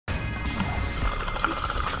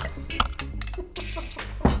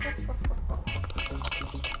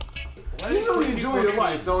really enjoy your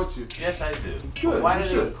life, don't you? Yes, I do. Good. Why do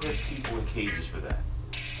they put people in cages for that?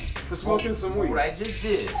 For smoking some weed. What I just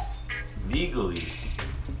did, legally,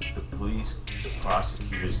 the police, the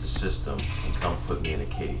prosecutors, the system can come put me in a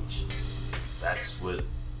cage. That's what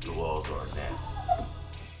the laws are now.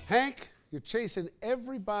 Hank, you're chasing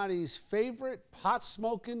everybody's favorite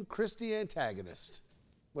pot-smoking Christie antagonist.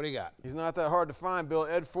 What do you got? He's not that hard to find, Bill.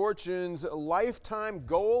 Ed Forchion's lifetime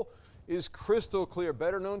goal is crystal clear.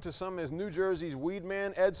 Better known to some as New Jersey's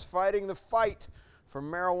Weedman. Ed's fighting the fight for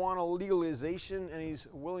marijuana legalization, and he's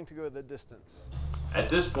willing to go the distance. At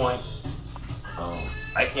this point,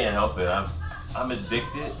 I can't help it. I'm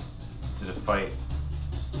addicted to the fight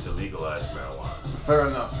to legalize marijuana. Fair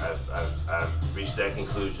enough. I've reached that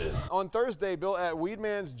conclusion. On Thursday, Bill, at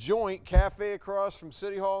Weedman's Joint Cafe across from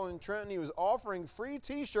City Hall in Trenton, he was offering free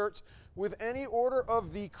T-shirts with any order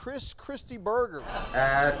of the Christie Burger.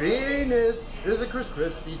 Happiness is a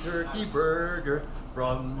Christie turkey burger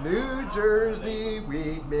from New Jersey,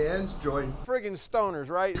 Weedman's Joint. Friggin' stoners,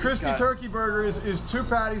 right? Christie turkey burger is 2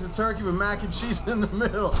 patties of turkey with mac and cheese in the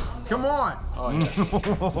middle. Come on. Oh,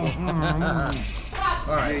 yeah.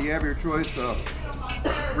 All right, you have your choice of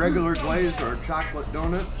regular glazed or chocolate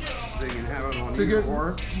donut, so you can have it on either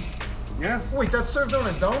or. Yeah. Wait, that's served on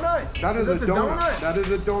a donut? That is a donut. That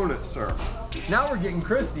is a donut, sir. Now we're getting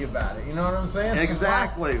Christie about it, you know what I'm saying?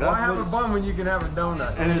 Exactly. Why have a bun when you can have a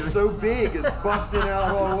donut? And it's so big, it's busting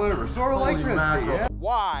out all over. Sort of like Christie, yeah?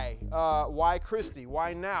 Why Christie?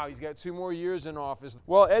 Why now? He's got 2 more years in office.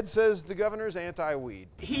 Well, Ed says the governor's anti-weed.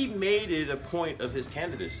 He made it a point of his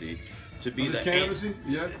candidacy to be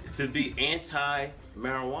to be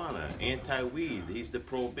anti-marijuana, anti-weed. He's the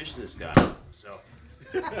prohibitionist guy. So.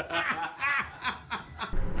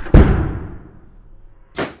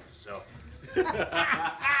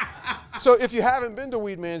 So if you haven't been to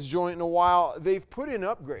Weedman's Joint in a while, they've put in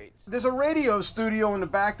upgrades. There's a radio studio in the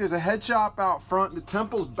back, there's a head shop out front, the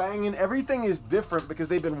temple's banging, everything is different because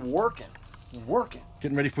they've been working.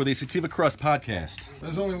 Getting ready for the Sativa Crust podcast.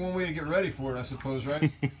 There's only one way to get ready for it, I suppose,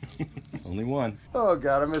 right? Only one. Oh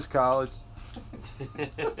God, I miss college.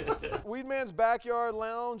 Weedman's Backyard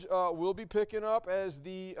Lounge will be picking up as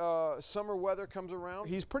the summer weather comes around.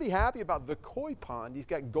 He's pretty happy about the koi pond. He's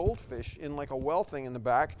got goldfish in like a well thing in the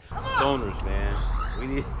back. Stoners, man.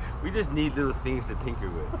 We just need little things to tinker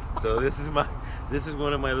with. So this is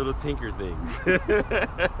one of my little tinker things.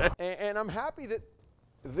 and I'm happy that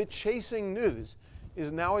the Chasing News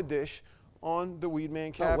is now a dish on the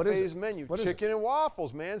Weedman Cafe's menu. Chicken and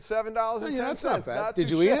waffles, man, $7.10. Yeah, that's not bad. Not Did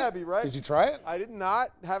too you eat shabby, it? right? Did you try it? I did not.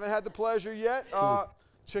 Haven't had the pleasure yet.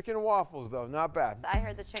 Chicken and waffles, though, not bad. I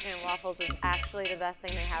heard the chicken and waffles is actually the best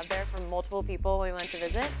thing they have there from multiple people we went to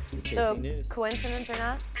visit. So, coincidence or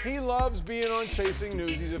not? He loves being on Chasing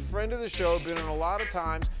News. He's a friend of the show, been on a lot of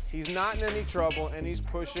times. He's not in any trouble, and he's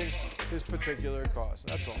pushing his particular cause.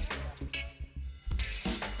 That's all.